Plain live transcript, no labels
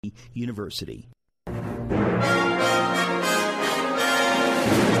University.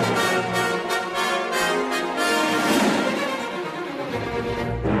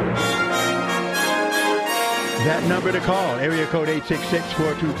 That number to call, area code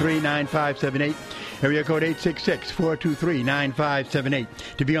 866-423-9578. Area code 866-423-9578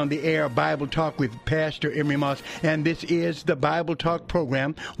 to be on the air Bible Talk with Pastor Emery Moss. And this is the Bible Talk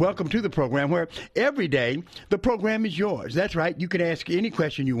program. Welcome to the program where every day the program is yours. That's right. You can ask any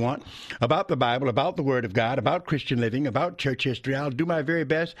question you want about the Bible, about the Word of God, about Christian living, about church history. I'll do my very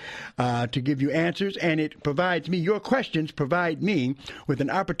best to give you answers, and it provides me, your questions provide me with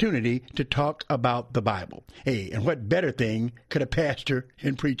an opportunity to talk about the Bible. Hey, and what better thing could a pastor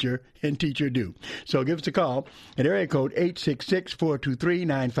and preacher and teacher do? So give us a call at area code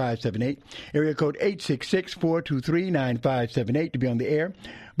 866-423-9578, area code 866-423-9578 to be on the air.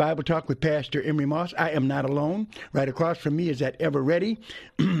 Bible Talk with Pastor Emery Moss. I am not alone. Right across from me is that ever ready,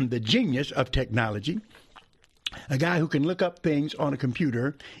 the genius of technology, a guy who can look up things on a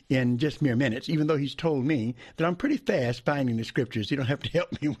computer in just mere minutes, even though he's told me that I'm pretty fast finding the scriptures. You don't have to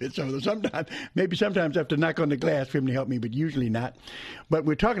help me with some of them. Sometimes I have to knock on the glass for him to help me, but usually not. But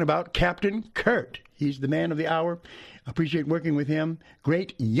we're talking about Captain Kurt. He's the man of the hour. Appreciate working with him.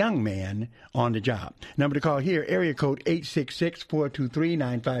 Great young man on the job. Number to call here, area code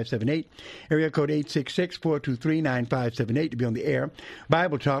 866-423-9578. Area code 866-423-9578 to be on the air.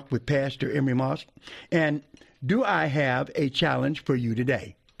 Bible Talk with Pastor Emery Moss. And do I have a challenge for you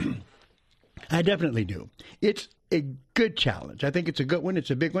today? I definitely do. It's a good challenge. I think it's a good one.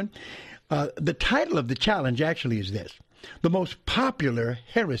 It's a big one. The title of the challenge actually is this: the most popular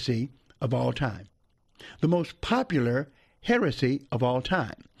heresy of all time. The most popular heresy of all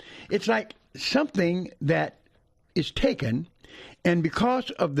time. It's like something that is taken, and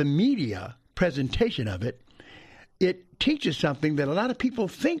because of the media presentation of it, it teaches something that a lot of people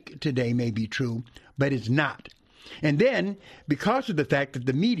think today may be true, but it's not. And then, because of the fact that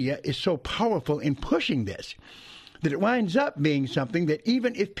the media is so powerful in pushing this, that it winds up being something that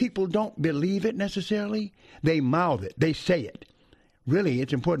even if people don't believe it necessarily, they mouth it, they say it. Really,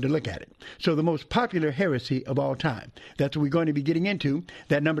 it's important to look at it. So the most popular heresy of all time. That's what we're going to be getting into.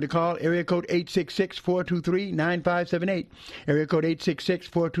 That number to call, area code 866-423-9578. Area code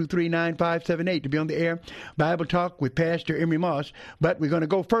 866-423-9578 to be on the air. Bible Talk with Pastor Emery Moss. But we're going to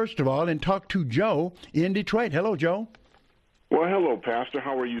go first of all and talk to Joe in Detroit. Hello, Joe. Well, hello, Pastor.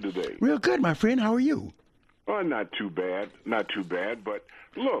 How are you today? Real good, my friend. How are you? Well, not too bad. Not too bad. But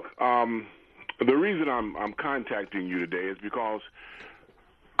look, the reason I'm contacting you today is because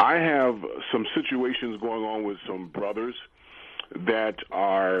I have some situations going on with some brothers that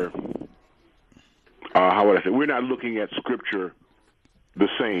are, how would I say, we're not looking at Scripture the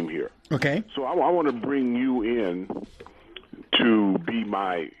same here. Okay. So I want to bring you in to be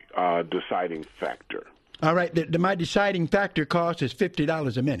my deciding factor. All right. My deciding factor cost is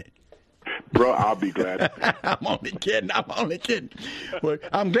 $50 a minute. Bro, I'll be glad. I'm only kidding. Well,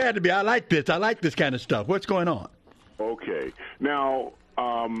 I'm glad to be. I like this. I like this kind of stuff. What's going on? Okay. Now,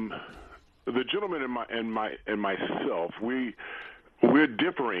 the gentleman and myself, we're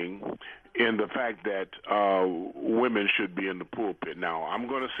differing in the fact that women should be in the pulpit. Now, I'm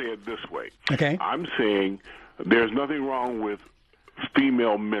going to say it this way. Okay. I'm saying there's nothing wrong with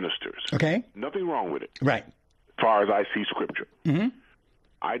female ministers. Okay. Nothing wrong with it. Right. As far as I see Scripture. Mm-hmm.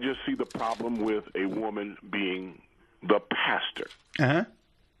 I just see the problem with a woman being the pastor. Uh-huh.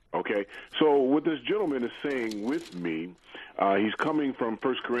 Okay? So what this gentleman is saying with me, he's coming from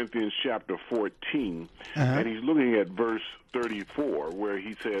 1 Corinthians chapter 14, and he's looking at verse 34, where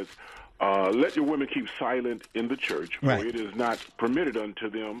he says, let your women keep silent in the church, for right. it is not permitted unto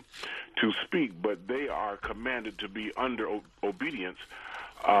them to speak, but they are commanded to be under obedience,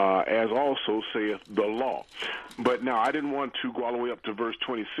 as also saith the law. But now I didn't want to go all the way up to verse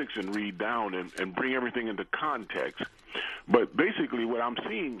 26 and read down and bring everything into context. But basically what I'm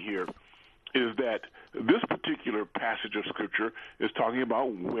seeing here is that this particular passage of Scripture is talking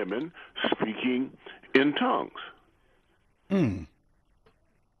about women speaking in tongues. Mm.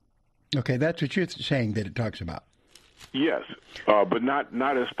 Okay, that's what you're saying that it talks about. Yes, but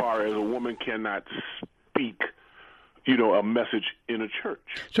not as far as a woman cannot speak, a message in a church.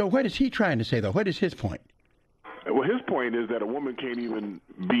 So what is he trying to say, though? What is his point? Well, his point is that a woman can't even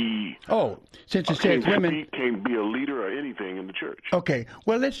be... Oh, since it says women... Can't be a leader or anything in the church. Okay,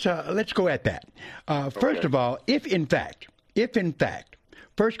 well, let's go at that. First of all, if in fact, 1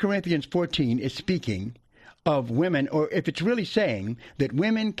 Corinthians 14 is speaking of women, or if it's really saying that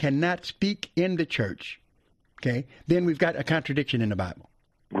women cannot speak in the church, okay, then we've got a contradiction in the Bible.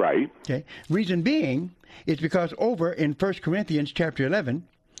 Right. Okay. Reason being is because over in 1 Corinthians chapter 11,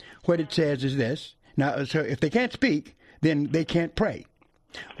 what it says is this. Now, so if they can't speak, then they can't pray.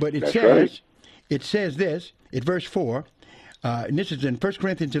 But it says this in verse 4, and this is in 1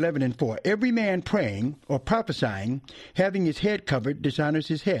 Corinthians 11 and 4. Every man praying or prophesying, having his head covered, dishonors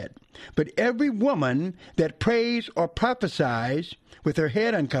his head. But every woman that prays or prophesies with her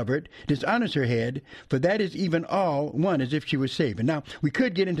head uncovered dishonors her head, for that is even all one as if she was saved. And now, we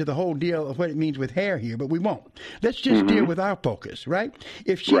could get into the whole deal of what it means with hair here, but we won't. Let's just deal with our focus, right?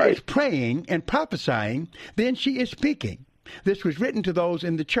 If she is praying and prophesying, then she is speaking. This was written to those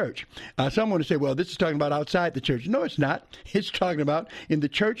in the church. Someone would say, well, this is talking about outside the church. No, it's not. It's talking about in the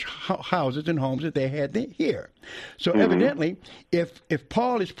church houses and homes that they had here. So evidently, if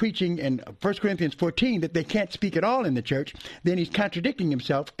Paul is preaching in 1 Corinthians 14 that they can't speak at all in the church, then he's contradicting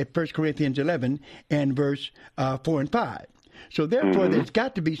himself at 1 Corinthians 11 and verse 4 and 5. So therefore, there's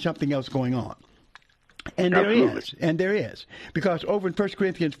got to be something else going on. And there is. Because over in 1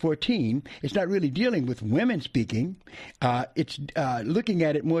 Corinthians 14, it's not really dealing with women speaking. It's looking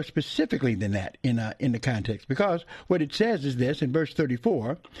at it more specifically than that in the context. Because what it says is this in verse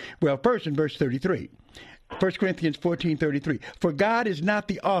 34. Well, first in verse 33. 1 Corinthians 14:33. For God is not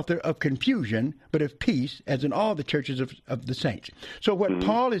the author of confusion, but of peace, as in all the churches of the saints. So what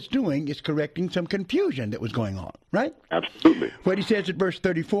Paul is doing is correcting some confusion that was going on, right? Absolutely. What he says at verse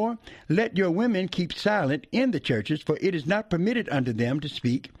 34, let your women keep silent in the churches, for it is not permitted unto them to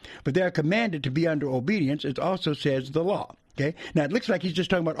speak, but they are commanded to be under obedience, as also says the law. Okay. Now, it looks like he's just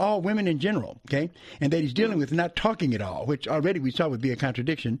talking about all women in general, okay, and that he's dealing with not talking at all, which already we saw would be a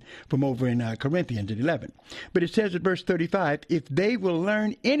contradiction from over in Corinthians at 11. But it says at verse 35, if they will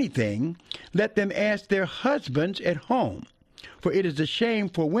learn anything, let them ask their husbands at home, for it is a shame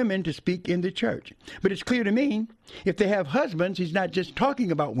for women to speak in the church. But it's clear to me, if they have husbands, he's not just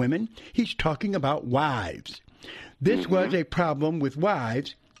talking about women, he's talking about wives. This was a problem with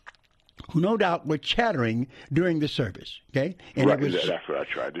wives who no doubt were chattering during the service, okay? And right, that's what I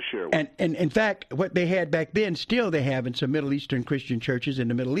tried to share with. And in fact, what they had back then, still they have in some Middle Eastern Christian churches in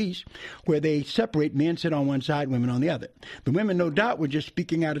the Middle East, where they separate men sit on one side, women on the other. The women, no doubt, were just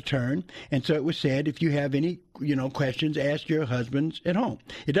speaking out of turn, and so it was said, if you have any, questions, ask your husbands at home.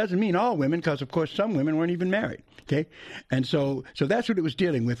 It doesn't mean all women, because, of course, some women weren't even married, okay? And so that's what it was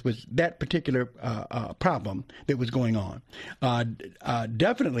dealing with, was that particular problem that was going on.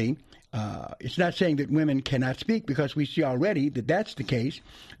 Definitely, it's not saying that women cannot speak, because we see already that that's the case.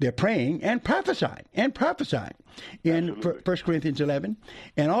 They're praying and prophesying in 1 Corinthians 11,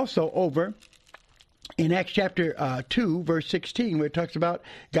 and also over in Acts chapter 2, verse 16, where it talks about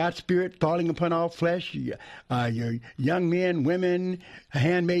God's Spirit falling upon all flesh, your young men, women,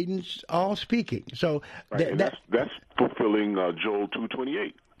 handmaidens, all speaking. So that's fulfilling Joel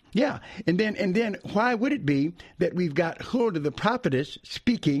 2:28. Yeah, and then why would it be that we've got Huldah the prophetess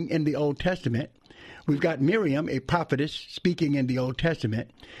speaking in the Old Testament? We've got Miriam, a prophetess, speaking in the Old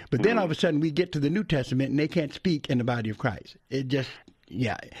Testament, but then all of a sudden we get to the New Testament and they can't speak in the body of Christ. It just,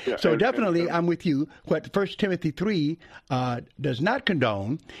 yeah. So definitely I'm with you. What 1 Timothy 3 does not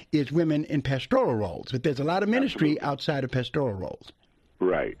condone is women in pastoral roles, but there's a lot of ministry outside of pastoral roles.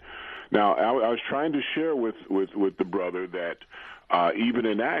 Right. Now, I was trying to share with the brother that even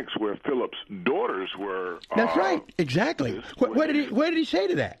in Acts, where Philip's daughters were. That's right. Exactly. What did he say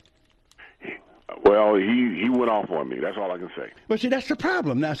to that? Well, he went off on me. That's all I can say. Well, see, that's the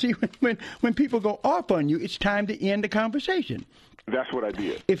problem. Now, see, when people go off on you, it's time to end the conversation. That's what I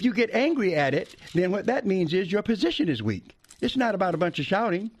did. If you get angry at it, then what that means is your position is weak. It's not about a bunch of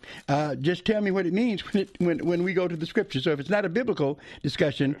shouting. Just tell me what it means when we go to the Scripture. So if it's not a biblical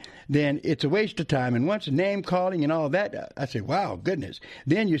discussion, then it's a waste of time. And once name calling and all that, I say, wow, goodness.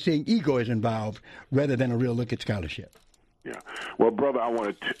 Then you're saying ego is involved rather than a real look at scholarship. Yeah. Well, brother, I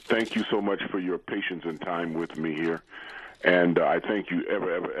want to thank you so much for your patience and time with me here. And I thank you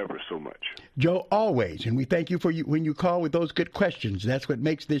ever so much. Joe, always. And we thank you for when you call with those good questions. That's what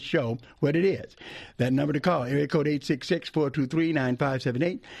makes this show what it is. That number to call, area code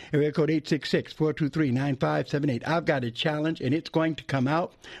 866-423-9578, area code 866-423-9578. I've got a challenge, and it's going to come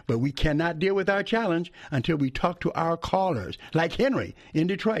out, but we cannot deal with our challenge until we talk to our callers, like Henry in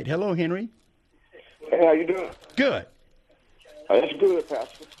Detroit. Hello, Henry. Hey, how you doing? Good. That's good,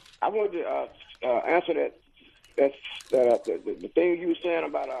 Pastor. I wanted to answer that. That's the thing you were saying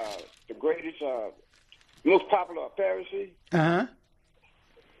about the greatest, most popular Pharisee. Uh-huh.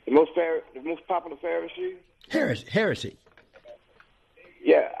 The most popular Pharisee. Heresy.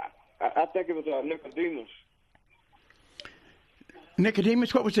 Yeah, I think it was Nicodemus.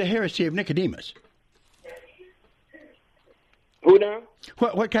 Nicodemus? What was the heresy of Nicodemus? Who now?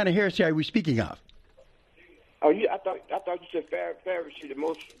 What kind of heresy are we speaking of? Oh, I thought you said Pharisee, the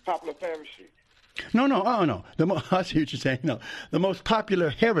most popular Pharisee. No, no. I see what you're saying. No, the most popular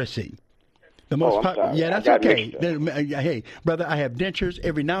heresy. The most popular. Yeah, that's okay. Hey, brother, I have dentures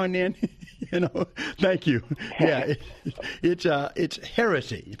every now and then. Thank you. Yeah, it's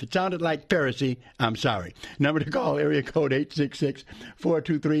heresy. If it sounded like Pharisee, I'm sorry. Number to call, area code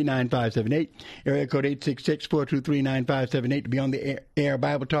 866-423-9578. Area code 866-423-9578 to be on the air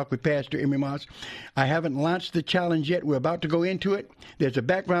Bible Talk with Pastor Emery Moss. I haven't launched the challenge yet. We're about to go into it. There's a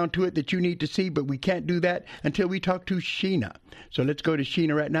background to it that you need to see, but we can't do that until we talk to Sheena. So let's go to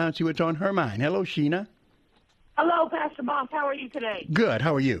Sheena right now and see what's on her mind. Hello, Sheena. Hello, Pastor Moss. How are you today? Good.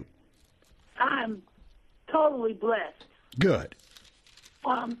 How are you? I'm totally blessed. Good.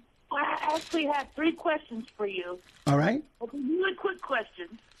 I actually have 3 questions for you. All right. Okay, really quick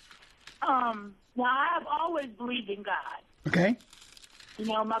questions. Now, I've always believed in God. Okay.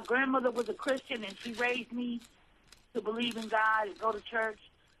 My grandmother was a Christian, and she raised me to believe in God and go to church.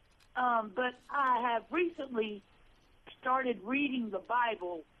 But I have recently started reading the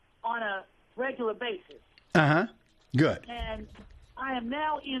Bible on a regular basis. Uh-huh. Good. And I am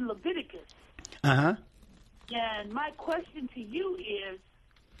now in Leviticus. Uh-huh. And my question to you is,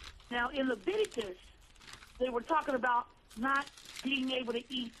 now in Leviticus, they were talking about not being able to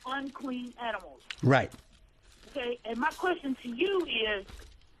eat unclean animals. Right. Okay, and my question to you is,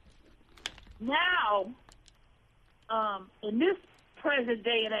 now, in this present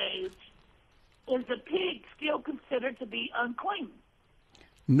day and age, is the pig still considered to be unclean?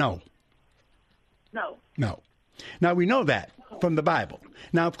 No. No. No. Now, we know that from the Bible.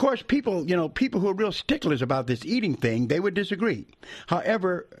 Now, of course, people who are real sticklers about this eating thing, they would disagree.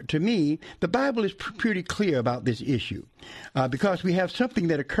 However, to me, the Bible is pretty clear about this issue because we have something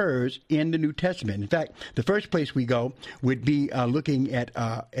that occurs in the New Testament. In fact, the first place we go would be looking at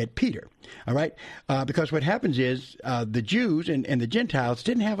Peter, all right? Because what happens is the Jews and the Gentiles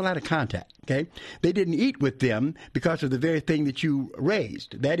didn't have a lot of contact, okay? They didn't eat with them because of the very thing that you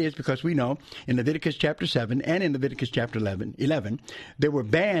raised. That is because we know in Leviticus chapter 7 and in Leviticus chapter 11, there were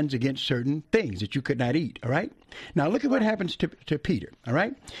bans against certain things that you could not eat, all right? Now, look at what happens to Peter, all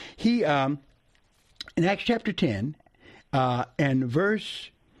right? He, in Acts chapter 10 and verse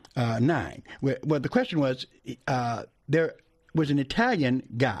 9, well, the question was, there was an Italian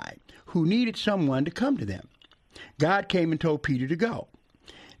guy who needed someone to come to them. God came and told Peter to go.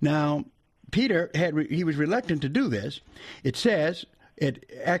 Now, Peter, he was reluctant to do this. It says, at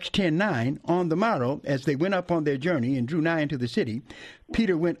Acts 10:9, on the morrow, as they went up on their journey and drew nigh unto the city,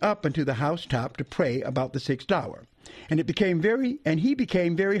 Peter went up unto the housetop to pray about the 6th hour. And he became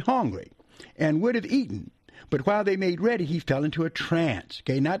very hungry, and would have eaten. But while they made ready, he fell into a trance.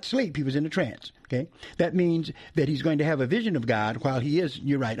 Okay, not sleep, he was in a trance. Okay, that means that he's going to have a vision of God while he is,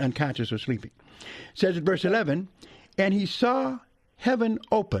 you're right, unconscious or sleeping. It says in verse 11, and he saw heaven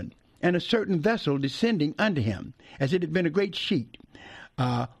open, and a certain vessel descending unto him, as it had been a great sheet,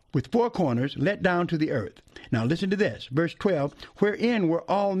 with 4 corners let down to the earth. Now listen to this, verse 12, wherein were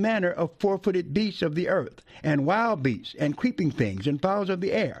all manner of 4-footed beasts of the earth, and wild beasts, and creeping things, and fowls of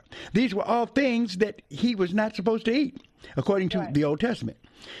the air. These were all things that he was not supposed to eat, according to the Old Testament.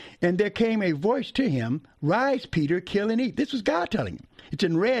 And there came a voice to him, rise, Peter, kill and eat. This was God telling him. It's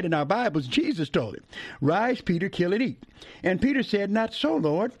in red in our Bibles. Jesus told him, rise, Peter, kill and eat. And Peter said, not so,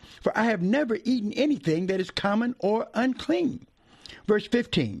 Lord, for I have never eaten anything that is common or unclean. Verse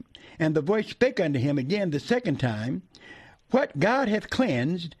 15, and the voice spake unto him again the second time, what God hath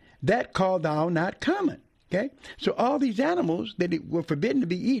cleansed, that call thou not common. Okay? So all these animals that were forbidden to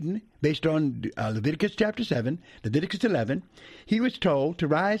be eaten, based on Leviticus chapter 7, Leviticus 11, he was told to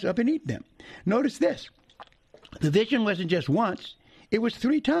rise up and eat them. Notice this. The vision wasn't just once. It was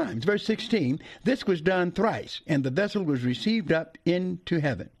 3 times. Verse 16, this was done thrice, and the vessel was received up into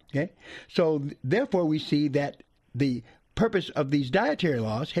heaven. Okay? So therefore we see that the purpose of these dietary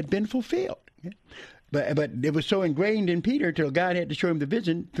laws had been fulfilled. Okay? But it was so ingrained in Peter till God had to show him the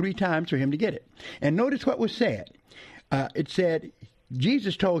vision 3 times for him to get it. And notice what was said. It said,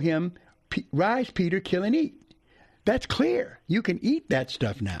 Jesus told him, rise, Peter, kill and eat. That's clear. You can eat that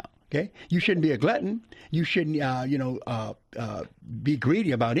stuff now. Okay, you shouldn't be a glutton. You shouldn't, be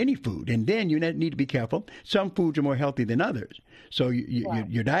greedy about any food. And then you need to be careful. Some foods are more healthy than others. So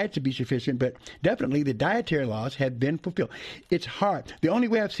your diet should be sufficient. But definitely the dietary laws have been fulfilled. It's hard. The only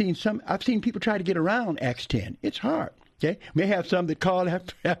way I've seen people try to get around Acts 10. It's hard. Okay, may have some that call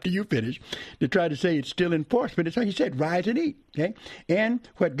after you finish to try to say it's still in force, but it's like he said, rise and eat. Okay, and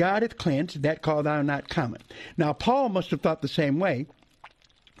what God hath cleansed, that call thou not common. Now Paul must have thought the same way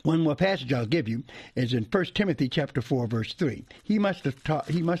One more passage I'll give you is in 1 Timothy chapter 4, verse 3. He must have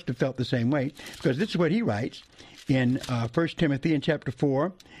felt the same way, because this is what he writes in 1 Timothy in chapter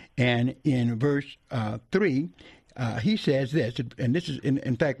 4 and in verse 3. He says this, and this is,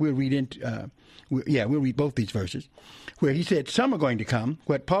 in fact, we'll read we'll read both these verses, where he said some are going to come,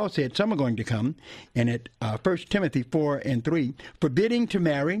 what Paul said, some are going to come, and at 1 Timothy 4 and 3, forbidding to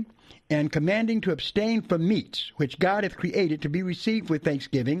marry and commanding to abstain from meats, which God hath created to be received with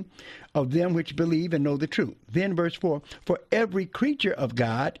thanksgiving of them which believe and know the truth. Then verse 4, for every creature of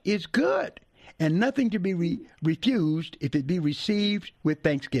God is good, and nothing to be refused if it be received with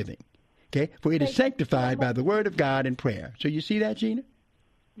thanksgiving. Okay, for it is sanctified by the word of God and prayer. So you see that, Gina?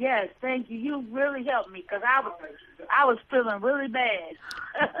 Yes, thank you. You really helped me, because I was feeling really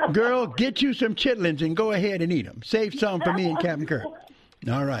bad. Girl, get you some chitlins and go ahead and eat them. Save some for me and Captain Kurt.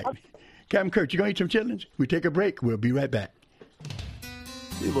 All right. Captain Kurt, you going to eat some chitlins? We take a break. We'll be right back.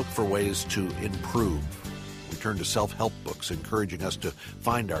 We look for ways to improve. We turn to self-help books encouraging us to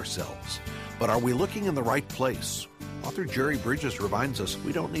find ourselves. But are we looking in the right place? Author Jerry Bridges reminds us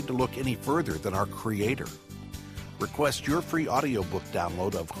we don't need to look any further than our Creator. Request your free audiobook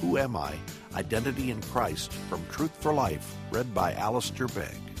download of Who Am I? Identity in Christ from Truth for Life, read by Alistair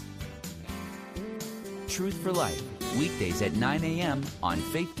Begg. Truth for Life, weekdays at 9 a.m. on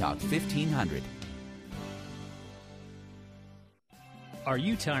Faith Talk 1500. Are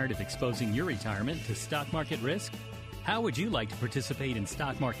you tired of exposing your retirement to stock market risk? How would you like to participate in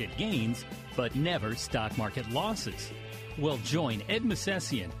stock market gains, but never stock market losses? Well, join Ed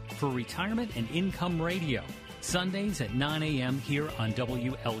Musessian for Retirement and Income Radio, Sundays at 9 a.m. here on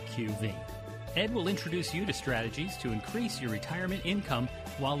WLQV. Ed will introduce you to strategies to increase your retirement income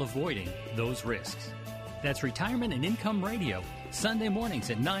while avoiding those risks. That's Retirement and Income Radio, Sunday mornings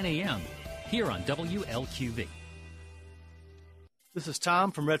at 9 a.m. here on WLQV. This is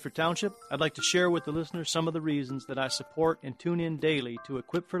Tom from Redford Township. I'd like to share with the listeners some of the reasons that I support and tune in daily to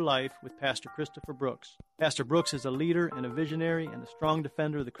Equip for Life with Pastor Christopher Brooks. Pastor Brooks is a leader and a visionary and a strong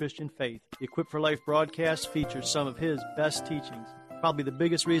defender of the Christian faith. The Equip for Life broadcast features some of his best teachings. Probably the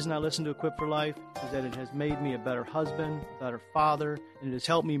biggest reason I listen to Equip for Life is that it has made me a better husband, a better father, and it has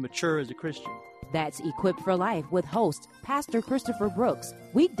helped me mature as a Christian. That's Equip for Life with host Pastor Christopher Brooks,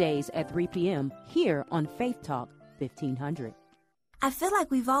 weekdays at 3 p.m. here on Faith Talk 1500. I feel like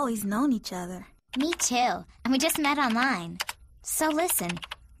we've always known each other. Me too, and we just met online. So listen,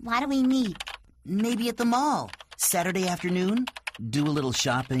 why do we meet? Maybe at the mall. Saturday afternoon, do a little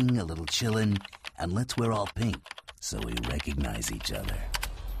shopping, a little chillin', and let's wear all pink so we recognize each other.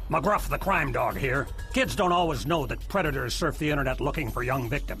 McGruff the crime dog here. Kids don't always know that predators surf the internet looking for young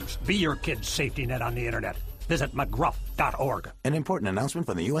victims. Be your kid's safety net on the internet. Visit McGruff.org. An important announcement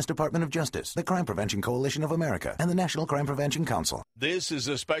from the U.S. Department of Justice, the Crime Prevention Coalition of America, and the National Crime Prevention Council. This is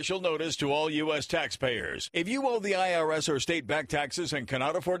a special notice to all U.S. taxpayers. If you owe the IRS or state back taxes and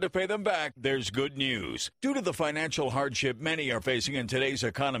cannot afford to pay them back, there's good news. Due to the financial hardship many are facing in today's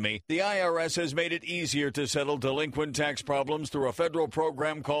economy, the IRS has made it easier to settle delinquent tax problems through a federal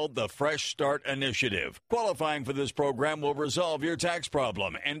program called the Fresh Start Initiative. Qualifying for this program will resolve your tax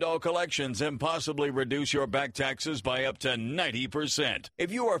problem, end all collections, and possibly reduce your back taxes by up to 90%.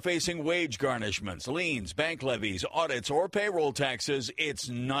 If you are facing wage garnishments, liens, bank levies, audits, or payroll taxes, it's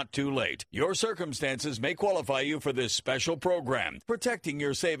not too late. Your circumstances may qualify you for this special program, protecting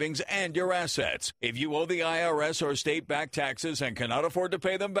your savings and your assets. If you owe the IRS or state back taxes and cannot afford to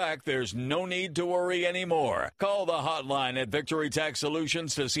pay them back, there's no need to worry anymore. Call the hotline at Victory Tax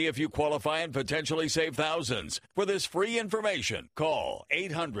Solutions to see if you qualify and potentially save thousands. For this free information, call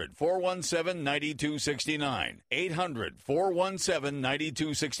 800-417-9269.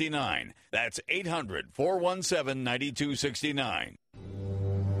 800-417-9269. That's 800-417-9269.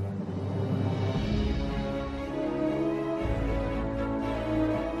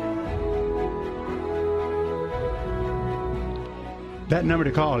 That number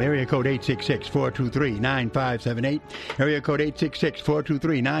to call, area code 866-423-9578. Area code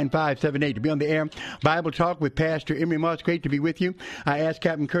 866-423-9578 to be on the air. Bible Talk with Pastor Emery Moss. Great to be with you. I asked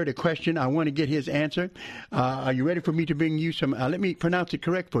Captain Kurt a question. I want to get his answer. Are you ready for me to bring you some, let me pronounce it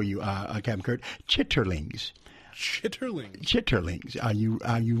correct for you, Captain Kurt, chitterlings. Chitterlings? Chitterlings. Are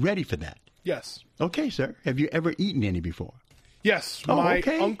you ready for that? Yes. Okay, sir. Have you ever eaten any before? Yes, my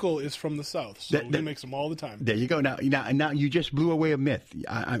uncle is from the South, so he makes them all the time. There you go. Now you just blew away a myth.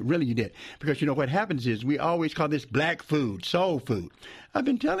 Really, you did. Because, what happens is we always call this black food, soul food. I've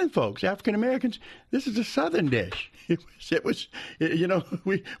been telling folks, African Americans, this is a Southern dish. It was,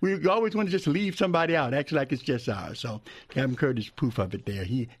 we always want to just leave somebody out, act like it's just ours. So Captain Kurt is proof of it there.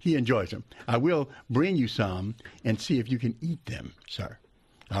 He enjoys them. I will bring you some and see if you can eat them, sir.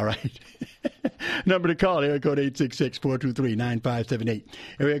 All right. Number to call, area code 866-423-9578.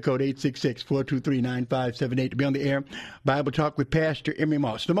 Area code 866-423-9578 to be on the air. Bible Talk with Pastor Emery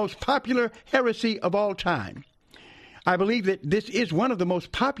Moss. The most popular heresy of all time. I believe that this is one of the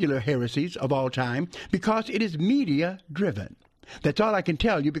most popular heresies of all time because it is media-driven. That's all I can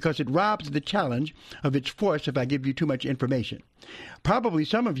tell you because it robs the challenge of its force if I give you too much information. Probably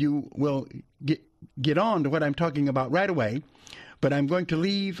some of you will get on to what I'm talking about right away, but I'm going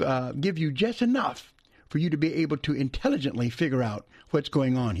to give you just enough for you to be able to intelligently figure out what's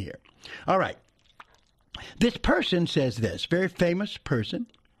going on here. All right. This person says this, very famous person,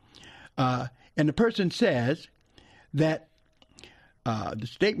 and the person says that the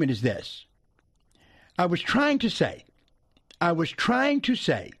statement is this: I was trying to say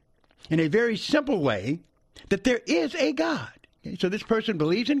in a very simple way that there is a God. Okay? So this person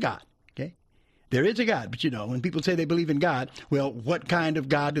believes in God. Okay? There is a God. But, when people say they believe in God, well, what kind of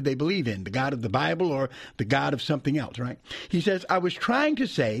God do they believe in? The God of the Bible or the God of something else, right? He says, I was trying to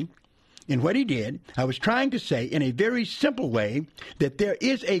say, in what he did, I was trying to say in a very simple way that there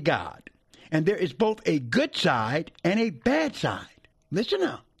is a God. And there is both a good side and a bad side. Listen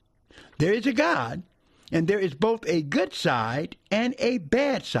now. There is a God. And there is both a good side and a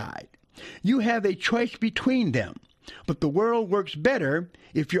bad side. You have a choice between them. But the world works better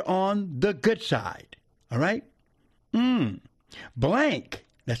if you're on the good side. All right? Blank.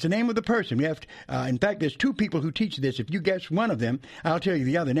 That's the name of the person. We have, in fact, there's two people who teach this. If you guess one of them, I'll tell you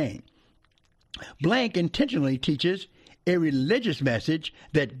the other name. Blank intentionally teaches a religious message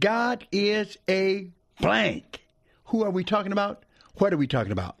that God is a blank. Who are we talking about? What are we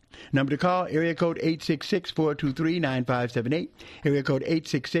talking about? Number to call, area code 866-423-9578. Area code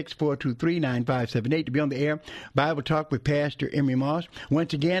 866-423-9578 to be on the air. Bible Talk with Pastor Emery Moss.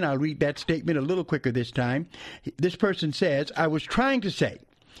 Once again, I'll read that statement a little quicker this time. This person says, I was trying to say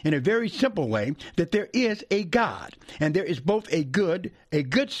in a very simple way that there is a God, and there is both a good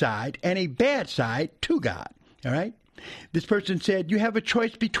side and a bad side to God. All right? This person said, you have a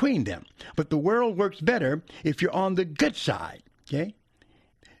choice between them, but the world works better if you're on the good side. Okay?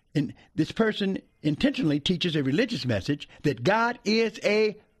 And this person intentionally teaches a religious message that God is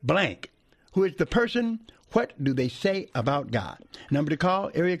a blank. Who is the person? What do they say about God? Number to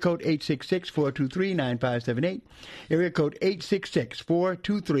call, area code 866-423-9578. Area code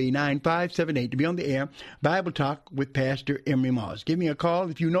 866-423-9578 to be on the air. Bible Talk with Pastor Emery Moss. Give me a call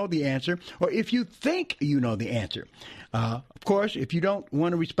if you know the answer or if you think you know the answer. Of course, if you don't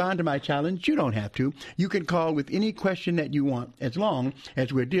want to respond to my challenge, you don't have to. You can call with any question that you want as long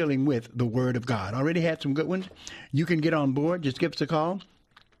as we're dealing with the Word of God. Already had some good ones. You can get on board. Just give us a call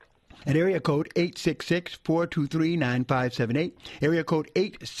at area code 866-423-9578. Area code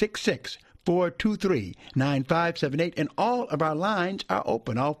 866-423-9578. And all of our lines are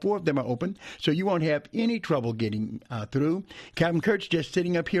open. All four of them are open, so you won't have any trouble getting through. Captain Kurt's just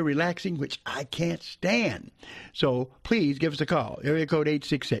sitting up here relaxing, which I can't stand. So please give us a call. Area code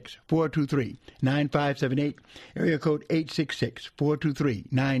 866-423-9578. Area code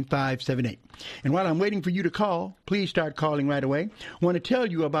 866-423-9578. And while I'm waiting for you to call, please start calling right away. I want to tell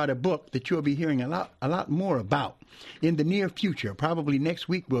you about a book that you'll be hearing a lot more about in the near future. Probably next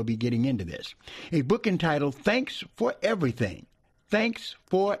week we'll be getting into this. A book entitled Thanks for Everything. Thanks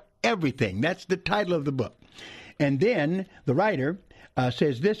for Everything. That's the title of the book. And then the writer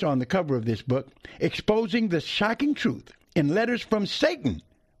says this on the cover of this book: exposing the shocking truth in letters from Satan.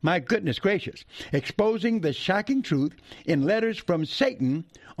 My goodness gracious. Exposing the shocking truth in letters from Satan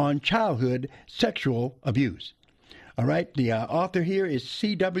on childhood sexual abuse. All right, the author here is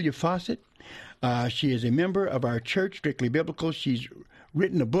C.W. Fawcett. She is a member of our church, Strictly Biblical. She's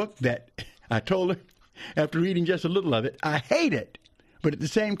written a book that I told her, after reading just a little of it, I hate it, but at the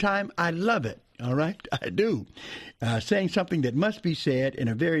same time, I love it. All right, I do. Saying something that must be said in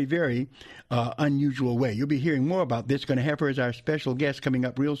a very, very unusual way. You'll be hearing more about this. Going to have her as our special guest coming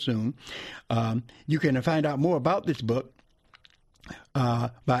up real soon. You can find out more about this book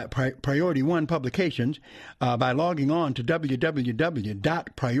by Priority One Publications by logging on to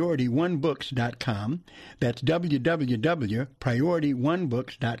www.PriorityOneBooks.com. That's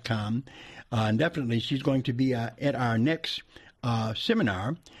www.PriorityOneBooks.com. And definitely she's going to be at our next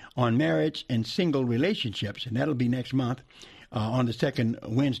seminar on marriage and single relationships, and that'll be next month on the second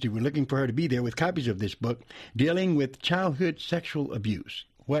Wednesday. We're looking for her to be there with copies of this book, dealing with childhood sexual abuse.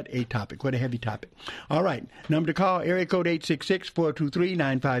 What a topic. What a heavy topic. All right. Number to call, area code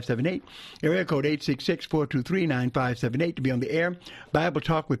 866-423-9578. Area code 866-423-9578 to be on the air. Bible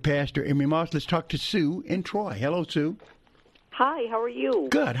Talk with Pastor Emery Moss. Let's talk to Sue in Troy. Hello, Sue. Hi, how are you?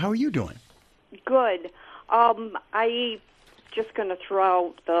 Good. How are you doing? Good. I just going to throw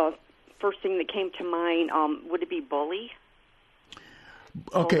out the first thing that came to mind. Would it be bully?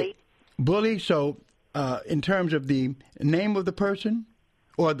 Okay, bully. So, in terms of the name of the person,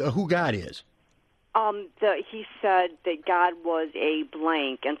 or who God is. He said that God was a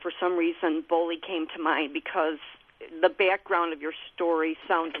blank, and for some reason, bully came to mind because the background of your story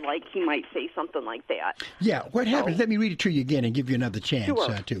sounds like he might say something like that. Yeah, what happens, let me read it to you again and give you another chance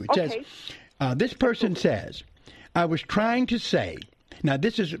to. It says, this person says, I was trying to say, now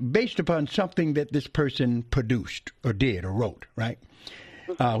this is based upon something that this person produced or did or wrote, right,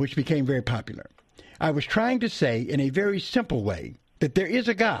 which became very popular. I was trying to say in a very simple way that there is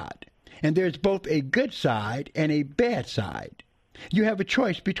a God, and there's both a good side and a bad side. You have a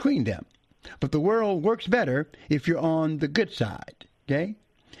choice between them. But the world works better if you're on the good side, okay?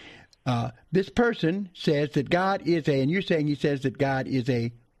 This person says that God is and you're saying he says that God is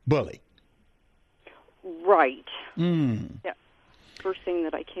a bully. Right. Yeah. First thing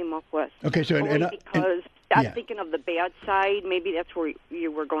that I came up with. Okay, so... because I'm thinking of the bad side. Maybe that's where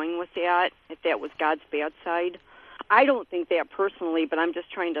you were going with that, if that was God's bad side. I don't think that personally, but I'm just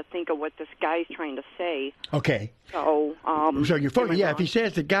trying to think of what this guy's trying to say. Okay. So, so you're focused, if he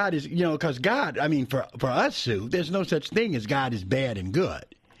says that God is, because God, I mean, for us, Sue, there's no such thing as God is bad and good.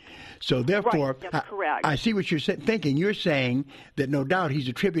 So therefore, right, that's correct. I see what you're thinking. You're saying that no doubt he's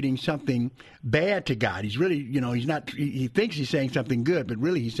attributing something bad to God. He's really, he's not. He thinks he's saying something good, but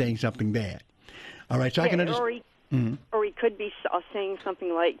really he's saying something bad. All right, so I can understand. Or he could be saying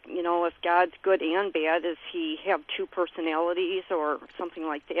something like, if God's good and bad, does he have two personalities or something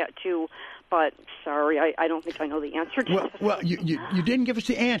like that too? But sorry, I don't think I know the answer to that. Well, you didn't give us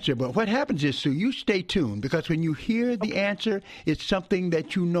the answer, but what happens is, Sue, you stay tuned, because when you hear the answer, it's something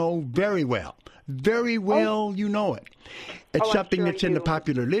that you know very well. Very well, you know it. It's something that's in the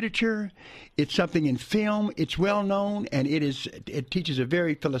popular literature. It's something in film. It's well known, and it teaches a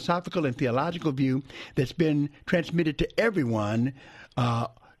very philosophical and theological view that's been transmitted to everyone,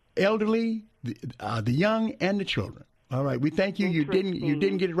 elderly, the young, and the children. All right, we thank you. You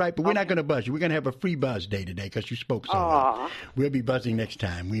didn't get it right, but we're not going to buzz you. We're going to have a free buzz day today because you spoke so well. We'll be buzzing next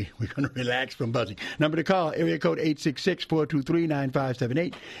time. We're going to relax from buzzing. Number to call, area code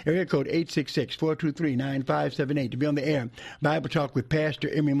 866-423-9578. Area code 866-423-9578 to be on the air. Bible Talk with Pastor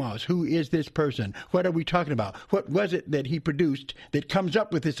Emery Moss. Who is this person? What are we talking about? What was it that he produced that comes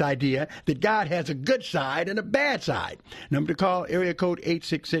up with this idea that God has a good side and a bad side? Number to call, area code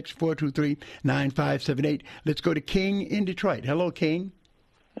 866-423-9578. Let's go to King in Detroit. Hello, King.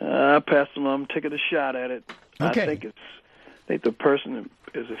 Pastor, I'm taking a shot at it. Okay. I think the person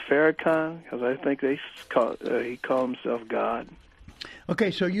is a Farrakhan, because I think he called himself God. Okay,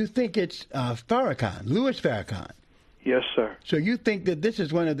 so you think it's Farrakhan, Louis Farrakhan? Yes, sir. So you think that this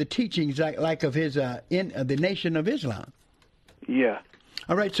is one of the teachings like of his in the Nation of Islam? Yeah.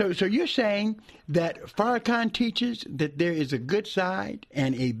 All right, so you're saying that Farrakhan teaches that there is a good side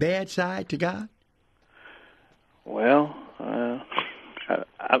and a bad side to God? Well,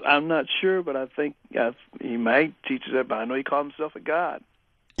 I'm not sure, but I think he might teach that, but I know he called himself a God.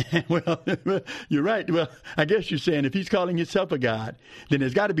 Well, you're right. Well, I guess you're saying if he's calling himself a God, then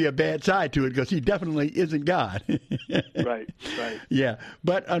there's got to be a bad side to it, because he definitely isn't God. Right. Yeah,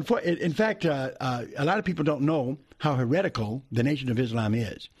 but in fact, a lot of people don't know how heretical the Nation of Islam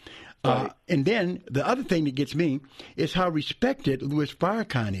is. Right. And then the other thing that gets me is how respected Louis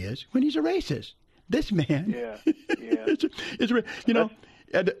Farrakhan is when he's a racist. This man,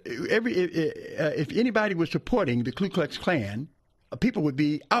 if anybody was supporting the Ku Klux Klan, people would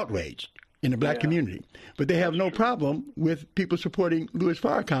be outraged in the black community. But they have no problem with people supporting Louis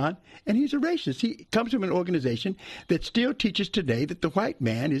Farrakhan, and he's a racist. He comes from an organization that still teaches today that the white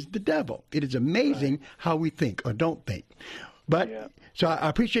man is the devil. It is amazing how we think or don't think. But so I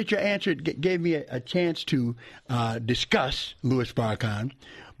appreciate your answer. It gave me a chance to discuss Louis Farrakhan.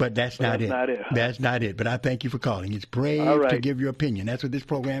 But that's not it. That's not it. But I thank you for calling. It's brave to give your opinion. That's what this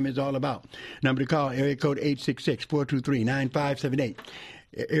program is all about. Number to call, area code 866-423-9578.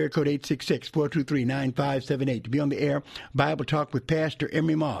 Area code 866-423-9578. To be on the air, Bible Talk with Pastor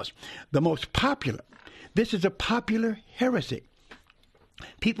Emery Moss. The most popular. This is a popular heresy.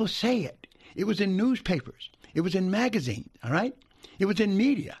 People say it. It was in newspapers. It was in magazines, all right? It was in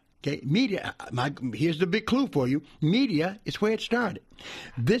media. Okay, media, here's the big clue for you. Media is where it started.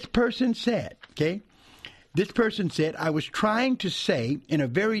 This person said, I was trying to say in a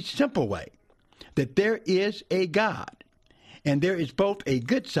very simple way that there is a God, and there is both a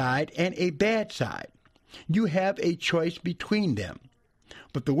good side and a bad side. You have a choice between them.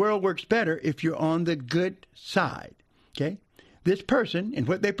 But the world works better if you're on the good side. Okay? this person and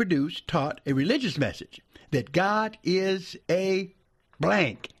what they produced taught a religious message that God is a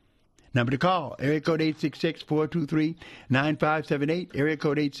blank. Number to call, area code 866-423-9578, area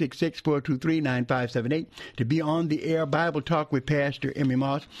code 866-423-9578, to be on the air Bible Talk with Pastor Emery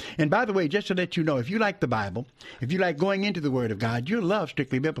Moss. And by the way, just to let you know, if you like the Bible, if you like going into the Word of God, you'll love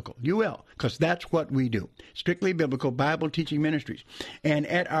Strictly Biblical. You will, because that's what we do. Strictly Biblical Bible Teaching Ministries. And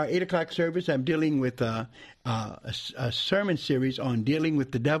at our 8 o'clock service, I'm dealing with a sermon series on dealing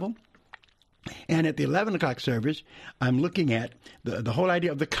with the devil. And at the 11 o'clock service, I'm looking at the whole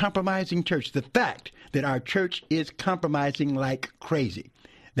idea of the compromising church, the fact that our church is compromising like crazy.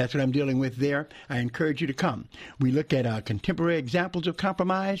 That's what I'm dealing with there. I encourage you to come. We look at contemporary examples of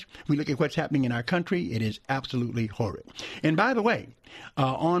compromise. We look at what's happening in our country. It is absolutely horrid. And by the way,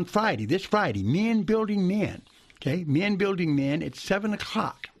 on Friday, this Friday, Men Building Men, okay, Men Building Men at 7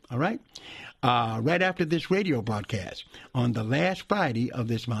 o'clock, all right? Right after this radio broadcast, on the last Friday of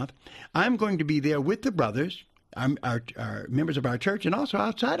this month, I'm going to be there with the brothers, our members of our church, and also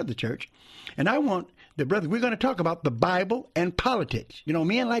outside of the church. And I want the brothers, we're going to talk about the Bible and politics. You know,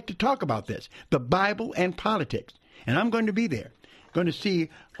 men like to talk about this, the Bible and politics. And I'm going to be there, going to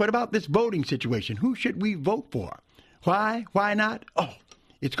see, what about this voting situation? Who should we vote for? Why? Why not? Oh,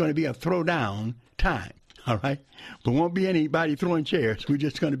 it's going to be a throwdown time. All right. But won't be anybody throwing chairs. We're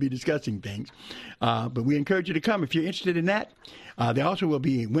just going to be discussing things. But we encourage you to come if you're interested in that. There also will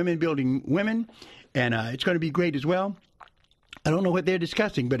be Women Building Women, and it's going to be great as well. I don't know what they're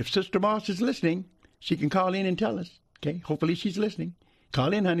discussing, but if Sister Moss is listening, she can call in and tell us. Okay. Hopefully she's listening.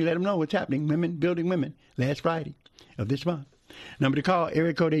 Call in, honey. Let them know what's happening. Women Building Women, last Friday of this month. Number to call,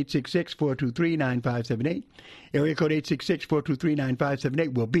 area code 866-423-9578. Area code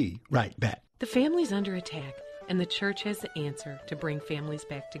 866-423-9578. We'll be right back. The family's under attack, and the church has the answer to bring families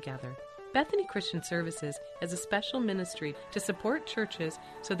back together. Bethany Christian Services has a special ministry to support churches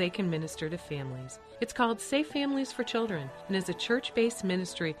so they can minister to families. It's called Safe Families for Children and is a church-based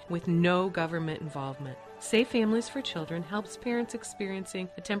ministry with no government involvement. Safe Families for Children helps parents experiencing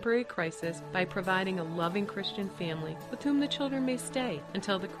a temporary crisis by providing a loving Christian family with whom the children may stay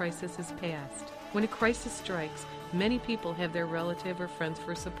until the crisis is past. When a crisis strikes, many people have their relative or friends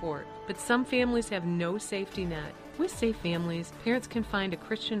for support, but some families have no safety net. With Safe Families, parents can find a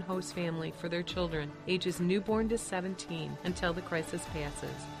Christian host family for their children, ages newborn to 17, until the crisis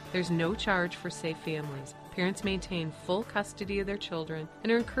passes. There's no charge for Safe Families. Parents maintain full custody of their children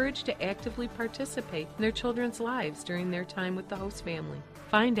and are encouraged to actively participate in their children's lives during their time with the host family.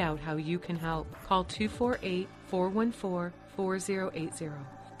 Find out how you can help. Call 248-414-4080.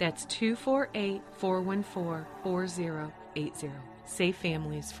 That's 248-414-4080. Safe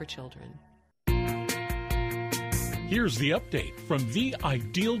Families for Children. Here's the update from The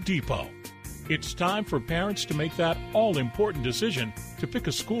Ideal Depot. It's time for parents to make that all-important decision to pick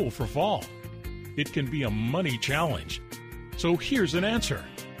a school for fall. It can be a money challenge. So here's an answer.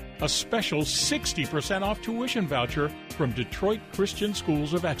 A special 60% off tuition voucher from Detroit Christian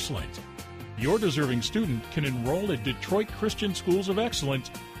Schools of Excellence. Your deserving student can enroll at Detroit Christian Schools of Excellence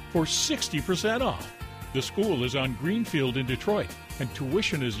for 60% off. The school is on Greenfield in Detroit, and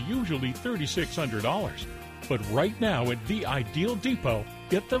tuition is usually $3,600. But right now at The Ideal Depot,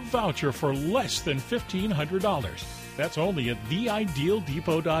 get the voucher for less than $1,500. That's only at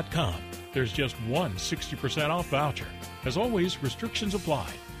theidealdepot.com. There's just one 60% off voucher. As always, restrictions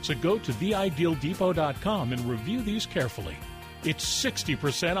apply. So go to theidealdepot.com and review these carefully. It's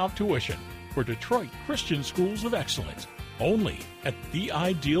 60% off tuition for Detroit Christian Schools of Excellence. Only at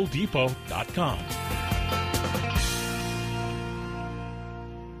theidealdepot.com.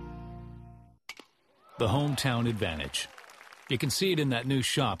 The Hometown Advantage. You can see it in that new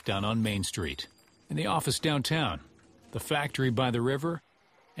shop down on Main Street, in the office downtown, the factory by the river,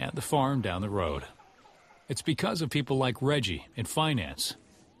 and the farm down the road. It's because of people like Reggie in finance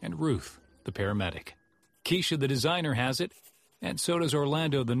and Ruth, the paramedic. Keisha, the designer, has it, and so does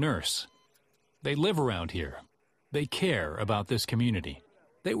Orlando, the nurse. They live around here. They care about this community.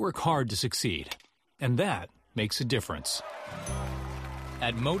 They work hard to succeed, and that makes a difference.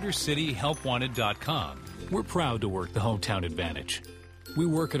 At MotorCityHelpWanted.com, we're proud to work the Hometown Advantage. We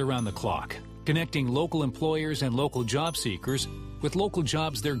work it around the clock, connecting local employers and local job seekers with local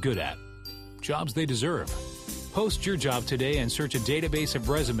jobs they're good at, jobs they deserve. Post your job today and search a database of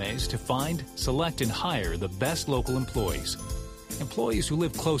resumes to find, select, and hire the best local employees. Employees who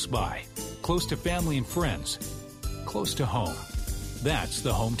live close by, close to family and friends, close to home. That's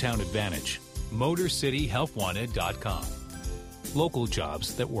the Hometown Advantage. MotorCityHelpWanted.com. Local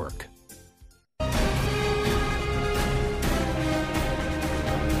jobs that work.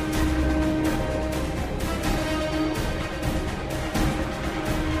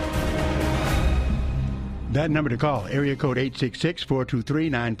 That number to call, area code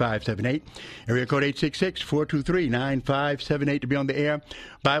 866-423-9578. Area code 866-423-9578 to be on the air.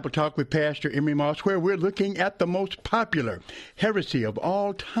 Bible Talk with Pastor Emery Moss, where we're looking at the most popular heresy of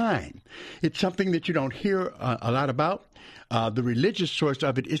all time. It's something that you don't hear a lot about. The religious source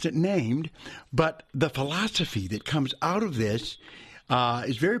of it isn't named, but the philosophy that comes out of this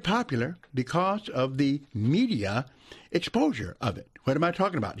is very popular because of the media exposure of it. What am I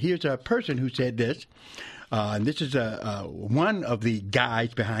talking about? Here's a person who said this. And this is one of the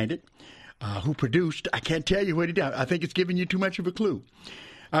guys behind it who produced. I can't tell you what he did. I think it's giving you too much of a clue.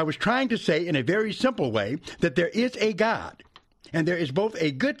 I was trying to say in a very simple way that there is a God, and there is both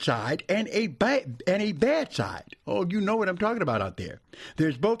a good side and a bad side. Oh, you know what I'm talking about out there.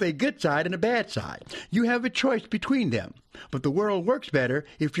 There's both a good side and a bad side. You have a choice between them, but the world works better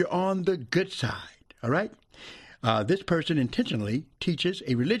if you're on the good side. All right? This person intentionally teaches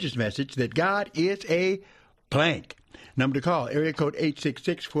a religious message that God is a blank. Number to call, area code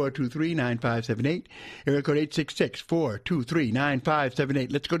 866-423-9578. Area code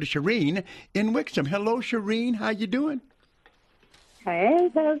 866-423-9578. Let's go to Shireen in Wixom. Hello, Shireen. How you doing? Hey,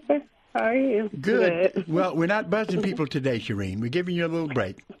 Pastor. How are you? Good. Well, we're not buzzing people today, Shireen. We're giving you a little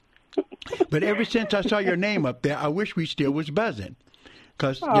break. But ever since I saw your name up there, I wish we still was buzzing.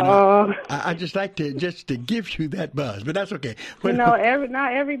 Because, I just like to give you that buzz, but that's okay. Not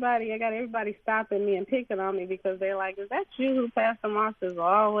everybody, I got everybody stopping me and picking on me because they're like, is that you who Pastor Moss is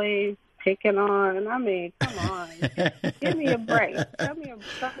always picking on? And I mean, come on. Give me a break. Tell me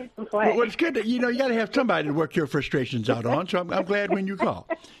some slack. Well, it's good that, you got to have somebody to work your frustrations out on, so I'm glad when you call.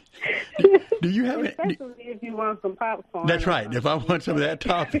 Do you have Especially if you want some popcorn. That's right. If I want some of that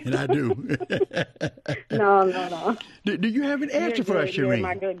topping, I do. No. Do you have an answer for us, Shireen? You're in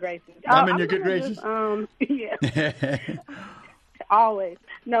my good graces. I'm in your good graces? Yeah. Always.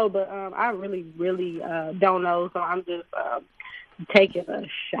 No, but I really, really don't know, so I'm just taking a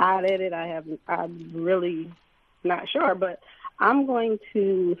shot at it. I'm really not sure, but I'm going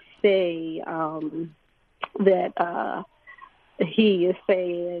to say that he is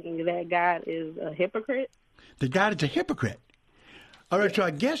saying that God is a hypocrite. That God is a hypocrite. All right, so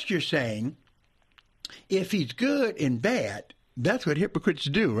I guess you're saying if he's good and bad, that's what hypocrites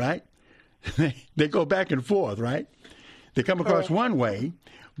do, right? They go back and forth, right? They come across one way,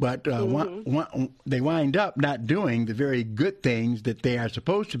 but they wind up not doing the very good things that they are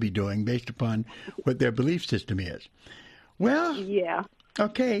supposed to be doing based upon what their belief system is. Well, yeah.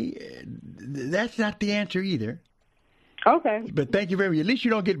 Okay, that's not the answer either. Okay. But thank you very much. At least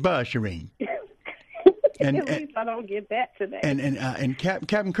you don't get buzzed, Shireen. At least I don't get that today. And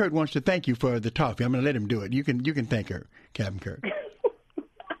Captain Kurt wants to thank you for the toffee. I'm going to let him do it. You can thank her, Captain Kurt.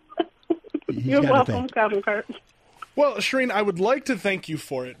 You're welcome, Captain Kurt. Well, Shireen, I would like to thank you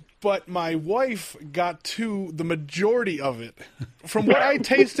for it, but my wife got to the majority of it. From what I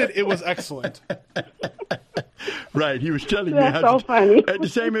tasted, it was excellent. Right, he was telling me. That's so funny. The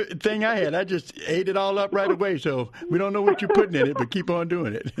same thing I had. I just ate it all up right away, so we don't know what you're putting in it, but keep on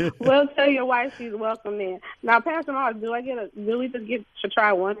doing it. Well, tell your wife she's welcome in. Now, Pastor Moss, do we just get to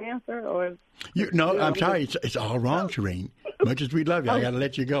try one answer? Or? I'm sorry, it's all wrong, Shireen. Much as we love you, I got to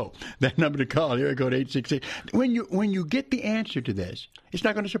let you go. That number to call, here, go to 866. When you get the answer to this, it's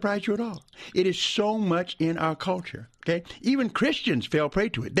not going to surprise you at all. It is so much in our culture, okay? Even Christians fell prey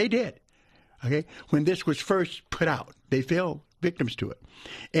to it. They did, okay? When this was first put out, they fell victims to it.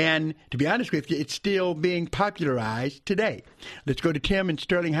 And to be honest with you, it's still being popularized today. Let's go to Tim in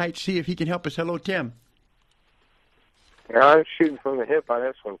Sterling Heights, see if he can help us. Hello, Tim. Yeah, I'm shooting from the hip on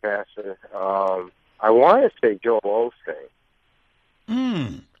this one, Pastor. I want to say Joel Osteen.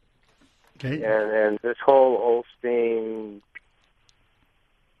 Okay. And this whole Osteen,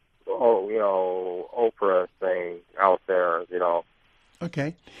 Oprah thing out there,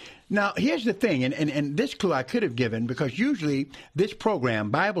 Okay. Now, here's the thing, and this clue I could have given, because usually this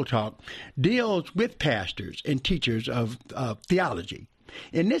program, Bible Talk, deals with pastors and teachers of theology.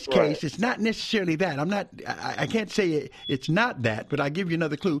 In this case, it's not necessarily that. I can't say it's not that, but I'll give you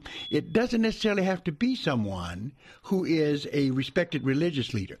another clue. It doesn't necessarily have to be someone who is a respected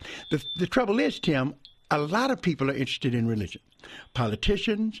religious leader. The trouble is, Tim, a lot of people are interested in religion.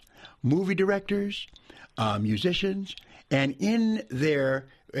 Politicians, movie directors, musicians, and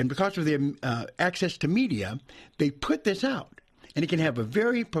because of their access to media, they put this out, and it can have a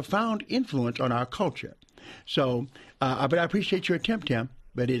very profound influence on our culture. So, but I appreciate your attempt, Tim.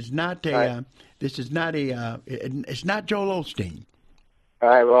 But it's not it's not Joel Osteen. All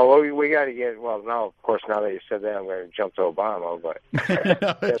right. Well, we got to get. Well, now, of course, now that you said that, I'm going to jump to Obama. But no,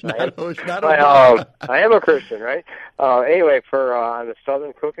 it's not Obama. I am a Christian, right? Anyway, for on the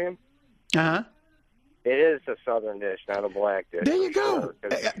Southern Cooking. It is a southern dish, not a black dish. There you go.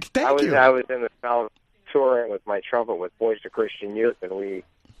 Thank you. I was in the South touring with my trumpet with Voice of Christian Youth, and we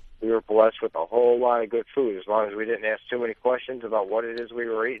were blessed with a whole lot of good food. As long as we didn't ask too many questions about what it is we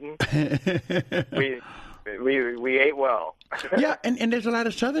were eating, we ate well. Yeah, and there's a lot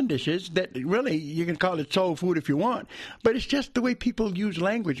of southern dishes that really, you can call it soul food if you want, but it's just the way people use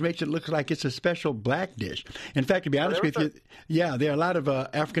language makes it look like it's a special black dish. In fact, to be honest with you, there are a lot of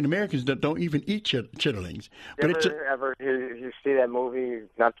African Americans that don't even eat chitterlings. But ever you see that movie,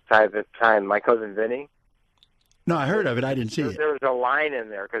 not to tie the time, My Cousin Vinny? No, I heard of it. I didn't see it. There was a line in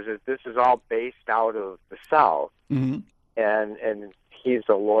there, because this is all based out of the South, and he's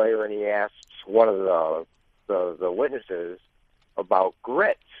a lawyer, and he asks one of the witnesses about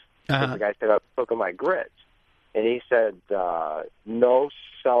grits. The guy said, "I'm cooking my grits," and he said, "No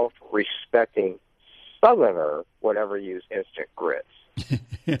self-respecting Southerner would ever use instant grits."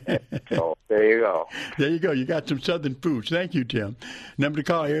 So there you go. There you go. You got some southern foods. Thank you, Tim. Number to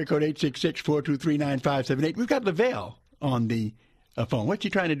call, area code 866-423-9578. We've got Lavelle on the phone. What's he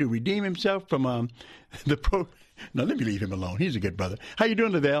trying to do? Redeem himself from the pro? No, let me leave him alone. He's a good brother. How you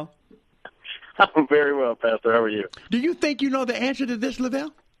doing, Lavelle? I'm very well, Pastor. How are you? Do you think you know the answer to this,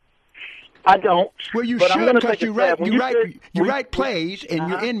 Lavelle? I don't. Well, you but should, because you write plays, and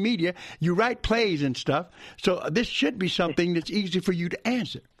you're in media. You write plays and stuff. So this should be something that's easy for you to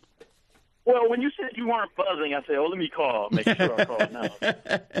answer. Well, when you said you weren't buzzing, I said, "Oh, let me call. Make sure I call now."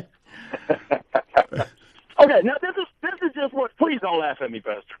 Okay, now this is just what. Please don't laugh at me,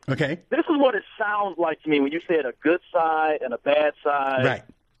 Pastor. Okay. This is what it sounds like to me when you said a good side and a bad side. Right.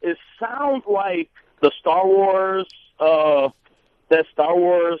 It sounds like the Star Wars,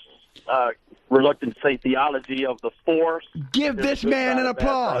 reluctant to say theology of the Force. Give this man an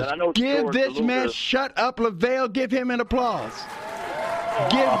applause. Give this man, shut up, Lavelle. Give him an applause.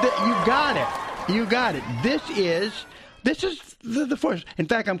 You got it. You got it. This is the Force. In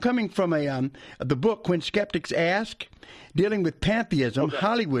fact, I'm coming from the book When Skeptics Ask, dealing with pantheism,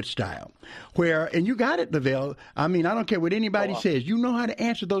 Hollywood style, and you got it, Lavelle. I mean, I don't care what anybody says. You know how to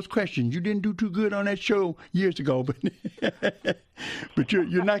answer those questions. You didn't do too good on that show years ago, but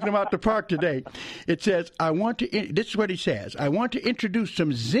you're knocking them out the park today. It says, this is what he says, "I want to introduce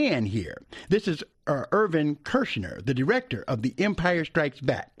some Zen here." This is Irvin Kershner, the director of The Empire Strikes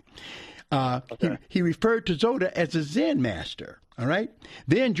Back. He referred to Zoda as a Zen master. All right.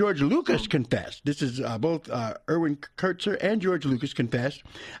 Then George Lucas confessed. This is both Irvin Kershner and George Lucas confessed.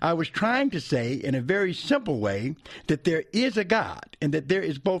 "I was trying to say in a very simple way that there is a God and that there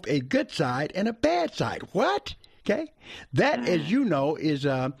is both a good side and a bad side." What? Okay. That, as you know, is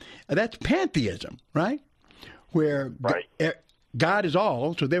that's pantheism, right? Where God is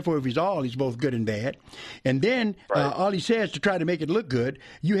all, so therefore if he's all, he's both good and bad. And then all he says, to try to make it look good,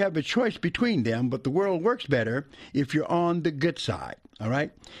 you have a choice between them, but the world works better if you're on the good side, all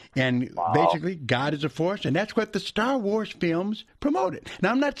right? And basically, God is a force, and that's what the Star Wars films promoted.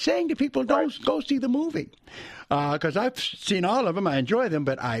 Now, I'm not saying that people don't go see the movie, because I've seen all of them. I enjoy them,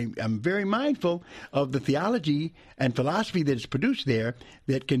 but I am very mindful of the theology and philosophy that is produced there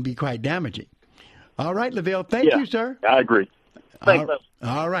that can be quite damaging. All right, Lavelle, thank you, sir. I agree. Thanks,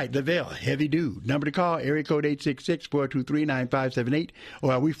 all right, Lavelle, heavy dude. Number to call, area code 866-423-9578.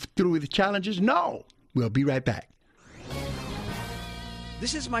 Or are we through with the challenges? No. We'll be right back.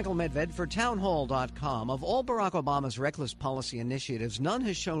 This is Michael Medved for townhall.com. Of all Barack Obama's reckless policy initiatives, none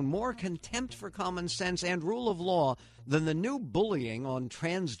has shown more contempt for common sense and rule of law than the new bullying on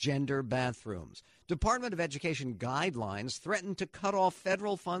transgender bathrooms. Department of Education guidelines threaten to cut off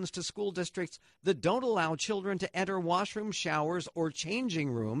federal funds to school districts that don't allow children to enter washroom, showers, or changing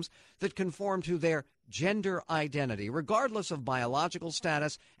rooms that conform to their gender identity, regardless of biological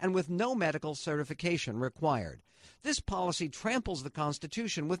status and with no medical certification required. This policy tramples the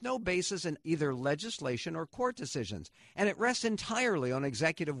Constitution with no basis in either legislation or court decisions, and it rests entirely on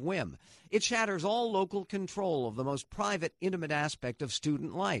executive whim. It shatters all local control of the most private, intimate aspect of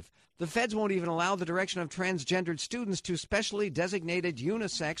student life. The feds won't even allow the direction of transgendered students to specially designated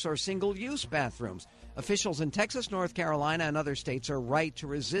unisex or single-use bathrooms. Officials in Texas, North Carolina, and other states are right to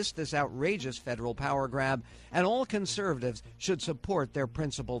resist this outrageous federal power grab, and all conservatives should support their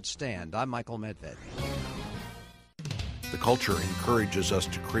principled stand. I'm Michael Medved. The culture encourages us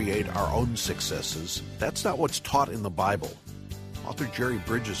to create our own successes. That's not what's taught in the Bible. Author Jerry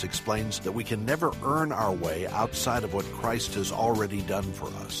Bridges explains that we can never earn our way outside of what Christ has already done for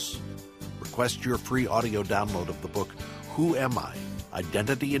us. Request your free audio download of the book, Who Am I?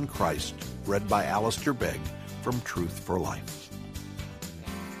 Identity in Christ, read by Alistair Begg from Truth for Life.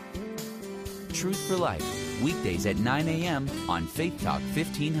 Truth for Life, weekdays at 9 a.m. on Faith Talk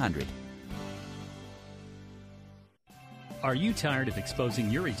 1500. Are you tired of exposing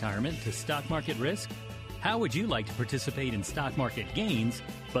your retirement to stock market risk? How would you like to participate in stock market gains,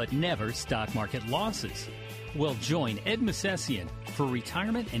 but never stock market losses? Well, join Ed Musessian for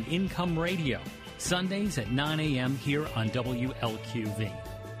Retirement and Income Radio, Sundays at 9 a.m. here on WLQV.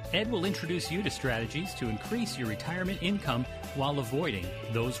 Ed will introduce you to strategies to increase your retirement income while avoiding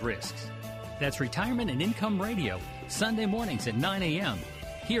those risks. That's Retirement and Income Radio, Sunday mornings at 9 a.m.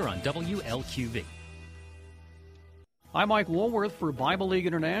 here on WLQV. I'm Mike Woolworth for Bible League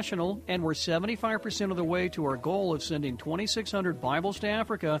International, and we're 75% of the way to our goal of sending 2,600 Bibles to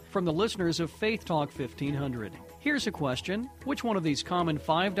Africa from the listeners of Faith Talk 1500. Here's a question. Which one of these common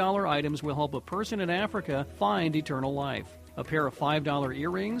 $5 items will help a person in Africa find eternal life? A pair of $5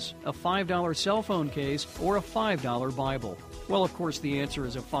 earrings, a $5 cell phone case, or a $5 Bible? Well, of course, the answer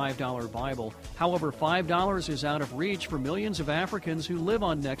is a $5 Bible. However, $5 is out of reach for millions of Africans who live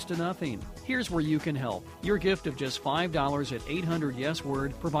on next to nothing. Here's where you can help. Your gift of just $5 at 800 Yes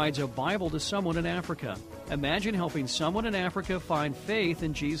Word provides a Bible to someone in Africa. Imagine helping someone in Africa find faith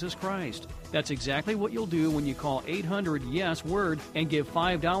in Jesus Christ. That's exactly what you'll do when you call 800 Yes Word and give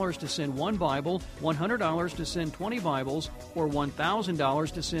 $5 to send one Bible, $100 to send 20 Bibles, or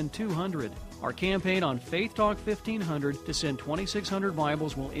 $1,000 to send 200. Our campaign on Faith Talk 1500 to send 2,600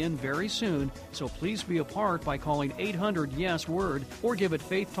 Bibles will end very soon, so please be a part by calling 800 Yes Word or give at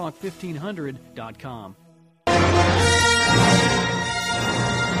faithtalk1500.com.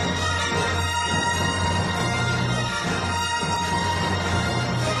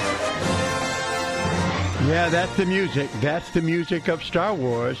 Yeah, that's the music. That's the music of Star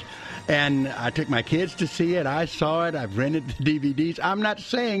Wars. And I took my kids to see it. I saw it. I've rented the DVDs. I'm not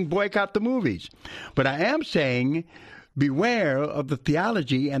saying boycott the movies, but I am saying beware of the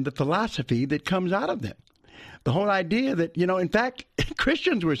theology and the philosophy that comes out of them. The whole idea that, in fact,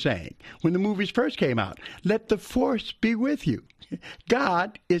 Christians were saying when the movies first came out, let the force be with you.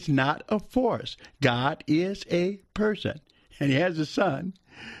 God is not a force. God is a person. And he has a son,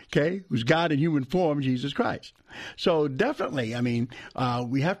 who's God in human form, Jesus Christ. So definitely,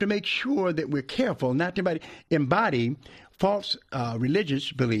 we have to make sure that we're careful not to embody false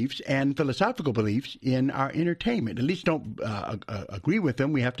religious beliefs and philosophical beliefs in our entertainment. At least don't agree with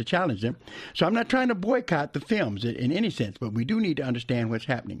them. We have to challenge them. So I'm not trying to boycott the films in any sense, but we do need to understand what's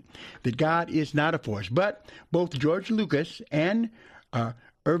happening, that God is not a force. But both George Lucas and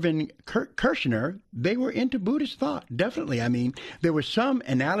Irvin Kershner, they were into Buddhist thought, definitely. There were some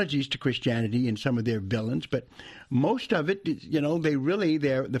analogies to Christianity in some of their villains, but most of it,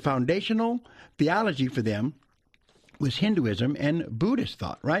 the foundational theology for them was Hinduism and Buddhist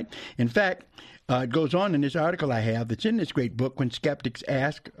thought, right? In fact, it goes on in this article I have that's in this great book, When Skeptics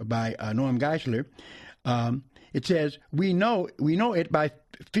Ask, by Norm Geisler. It says, we know it by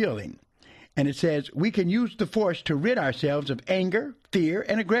feeling. And it says, we can use the force to rid ourselves of anger, fear,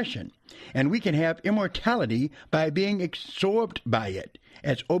 and aggression. And we can have immortality by being absorbed by it,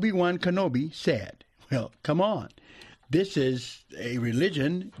 as Obi-Wan Kenobi said. Well, come on. This is a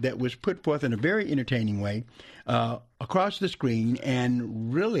religion that was put forth in a very entertaining way across the screen,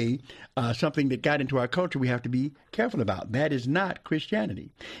 and really something that got into our culture we have to be careful about. That is not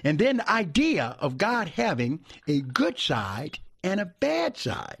Christianity. And then the idea of God having a good side and a bad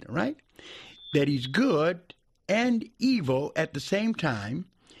side, right? That he's good and evil at the same time,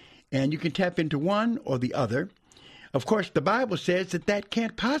 and you can tap into one or the other. Of course, the Bible says that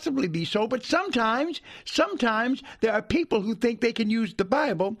can't possibly be so, but sometimes there are people who think they can use the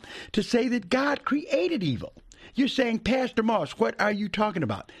Bible to say that God created evil. You're saying, Pastor Moss, what are you talking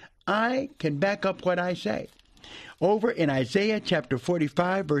about? I can back up what I say. Over in Isaiah chapter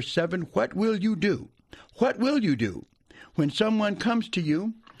 45, verse 7, what will you do? What will you do when someone comes to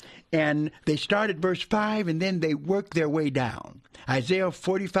you and they start at verse 5 and then they work their way down? Isaiah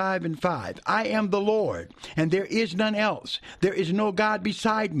 45 and 5. I am the Lord, and there is none else. There is no God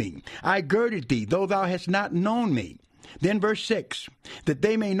beside me. I girded thee, though thou hast not known me. Then verse 6. That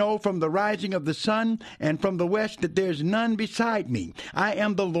they may know from the rising of the sun and from the west that there is none beside me. I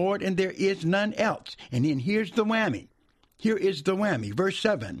am the Lord, and there is none else. And then here's the whammy. Here is the whammy. Verse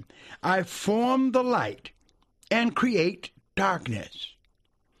 7. I form the light and create darkness.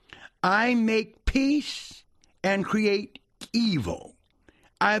 I make peace and create evil.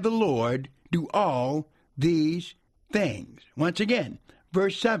 I, the Lord, do all these things. Once again,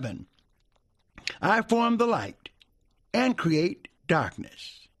 verse 7. I form the light and create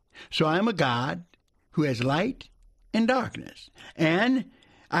darkness. So I am a God who has light and darkness. And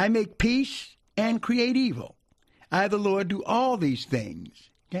I make peace and create evil. I, the Lord, do all these things.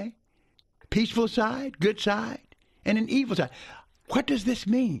 Okay? Peaceful side, good side, and an evil side. What does this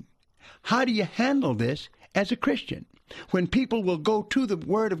mean? How do you handle this as a Christian? when people will go to the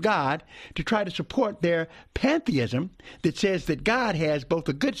Word of God to try to support their pantheism that says that God has both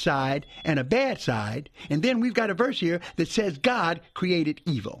a good side and a bad side, and then we've got a verse here that says God created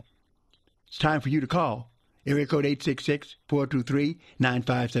evil. It's time for you to call. Area code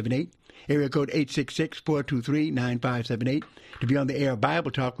 866-423-9578. Area code 866-423-9578 to be on the air Bible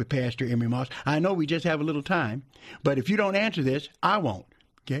Talk with Pastor Emery Moss. I know we just have a little time, but if you don't answer this, I won't.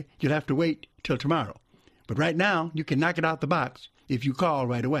 Okay? You'll have to wait till tomorrow. But right now, you can knock it out the box if you call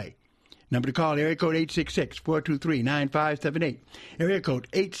right away. Number to call, area code 866-423-9578. Area code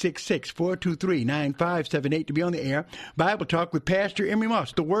 866-423-9578 to be on the air. Bible Talk with Pastor Emery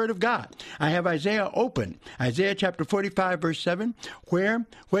Moss, the Word of God. I have Isaiah open. Isaiah chapter 45, verse 7, where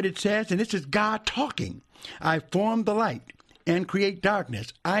what it says, and this is God talking. I form the light and create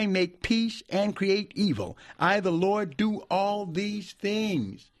darkness. I make peace and create evil. I, the Lord, do all these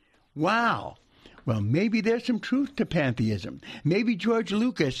things. Wow. Well, maybe there's some truth to pantheism. Maybe George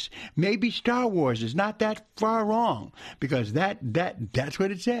Lucas, maybe Star Wars is not that far wrong, because that's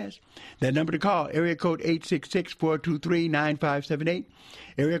what it says. That number to call, area code 866-423-9578.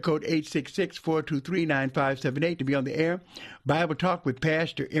 Area code 866-423-9578 to be on the air. Bible Talk with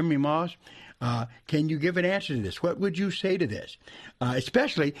Pastor Emery Moss. Can you give an answer to this? What would you say to this?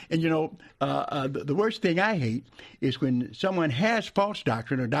 Especially, and the worst thing I hate is when someone has false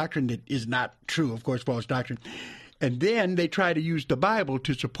doctrine or doctrine that is not true, of course, false doctrine, and then they try to use the Bible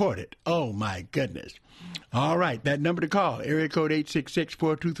to support it. Oh, my goodness. All right, that number to call, area code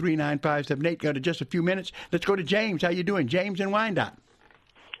 866-423-9578. Got just a few minutes. Let's go to James. How you doing? James in Wyandotte.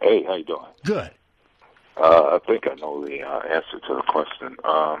 Hey, how you doing? Good. I think I know the answer to the question.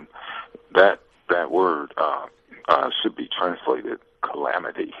 That word should be translated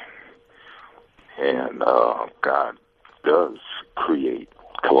calamity. And God does create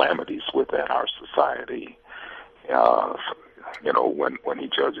calamities within our society. When he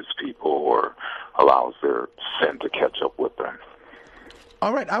judges people or allows their sin to catch up with them.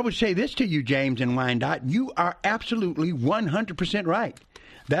 All right, I would say this to you, James in Wyandotte. You are absolutely 100% right.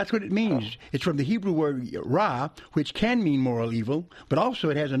 That's what it means. It's from the Hebrew word ra, which can mean moral evil, but also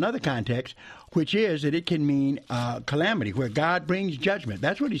it has another context, which is that it can mean calamity, where God brings judgment.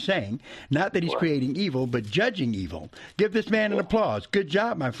 That's what he's saying. Not that he's creating evil, but judging evil. Give this man an applause. Good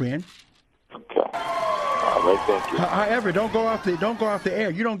job, my friend. Okay. All right, thank you. However, don't go off the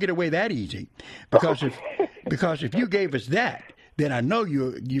air. You don't get away that easy, because if you gave us that, then I know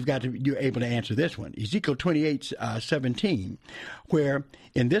you're able to answer this one. Ezekiel 28:17, where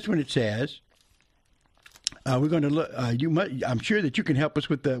in this one it says, we're going to look. I'm sure that you can help us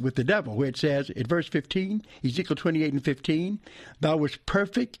with the devil, where it says at verse 15, Ezekiel 28:15, thou wast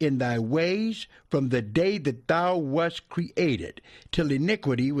perfect in thy ways from the day that thou wast created, till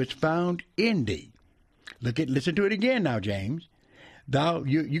iniquity was found in thee. Listen to it again now, James.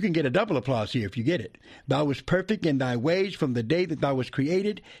 You can get a double applause here if you get it. Thou wast perfect in thy ways from the day that thou wast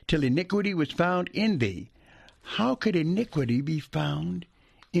created, till iniquity was found in thee. How could iniquity be found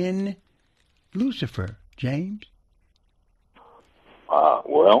in Lucifer, James?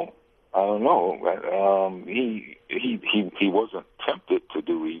 Well, I don't know. He wasn't tempted to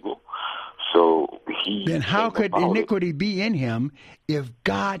do evil, so he. Then how could iniquity be in him if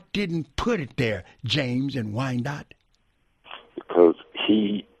God didn't put it there, James and Wyandotte? Because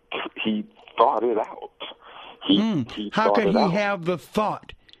he thought it out. How could he have the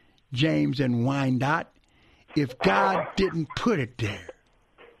thought, James and Wyandotte, if God didn't put it there?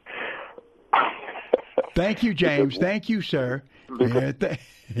 Thank you, James. Thank you, sir.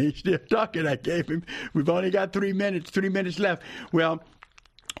 He's still talking. I gave him. We've only got 3 minutes. 3 minutes left. Well,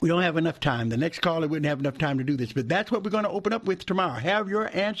 we don't have enough time. The next caller wouldn't have enough time to do this, but that's what we're going to open up with tomorrow. Have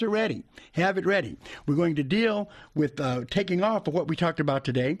your answer ready. Have it ready. We're going to deal with taking off of what we talked about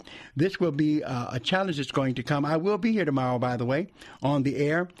today. This will be a challenge that's going to come. I will be here tomorrow, by the way, on the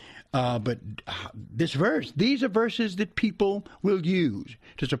air. But these are verses that people will use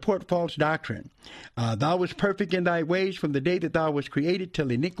to support false doctrine. Thou wast perfect in thy ways from the day that thou wast created,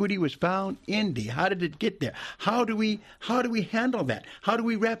 till iniquity was found in thee. How did it get there? How do we handle that? How do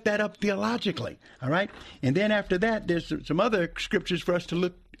we wrap that up theologically? All right. And then after that, there's some other scriptures for us to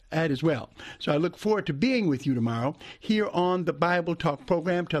look at as well. So I look forward to being with you tomorrow here on the Bible Talk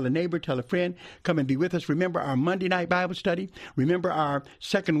program. Tell a neighbor, tell a friend, come and be with us. Remember our Monday night Bible study. Remember our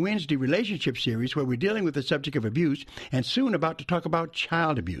second Wednesday relationship series, where we're dealing with the subject of abuse, and soon about to talk about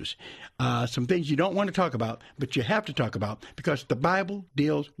child abuse. Some things you don't want to talk about, but you have to talk about, because the Bible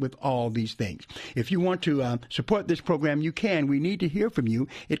deals with all these things. If you want to support this program, you can. We need to hear from you.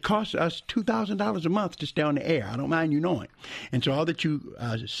 It costs us $2,000 a month to stay on the air. I don't mind you knowing. And so all that you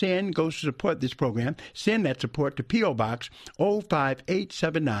send goes to support this program. Send that support to P.O. Box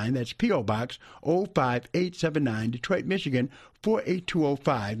 05879. That's P.O. Box 05879, Detroit, Michigan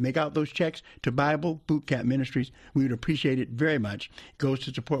 48205. Make out those checks to Bible Boot Camp Ministries. We would appreciate it very much. It goes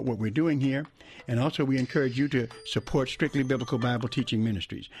to support what we're doing here. And also we encourage you to support Strictly Biblical Bible Teaching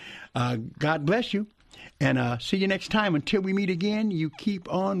Ministries. God bless you. And see you next time. Until we meet again, you keep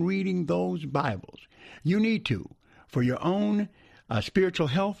on reading those Bibles. You need to, for your own spiritual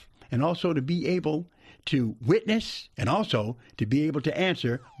health, and also to be able to witness, and also to be able to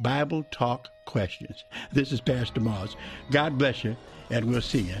answer Bible talk questions. This is Pastor Moss. God bless you, and we'll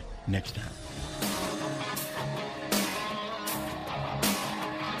see you next time.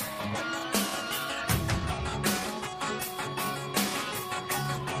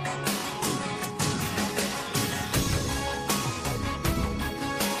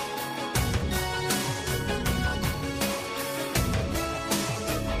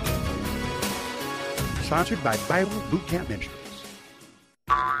 Sponsored by Bible Boot Camp Ministries.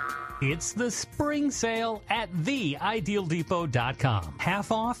 It's the spring sale at theidealdepot.com.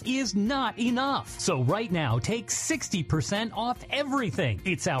 Half off is not enough. So right now, take 60% off everything.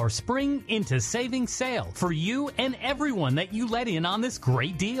 It's our spring into savings sale for you and everyone that you let in on this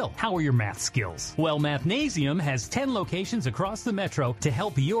great deal. How are your math skills? Well, Mathnasium has 10 locations across the metro to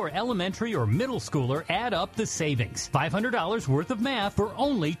help your elementary or middle schooler add up the savings. $500 worth of math for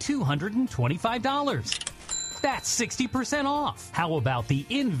only $225. That's 60% off. How about the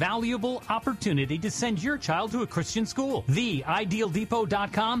invaluable opportunity to send your child to a Christian school?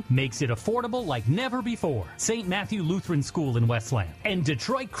 TheIdealDepot.com makes it affordable like never before. St. Matthew Lutheran School in Westland and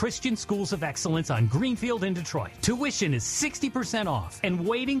Detroit Christian Schools of Excellence on Greenfield in Detroit. Tuition is 60% off and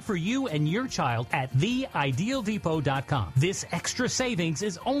waiting for you and your child at TheIdealDepot.com. This extra savings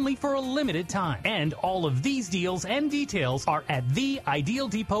is only for a limited time. And all of these deals and details are at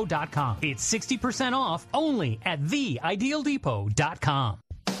TheIdealDepot.com. It's 60% off only at theidealdepot.com.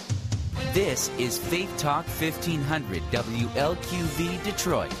 This is Faith Talk 1500 WLQV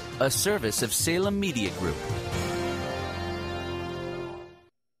Detroit, a service of Salem Media Group.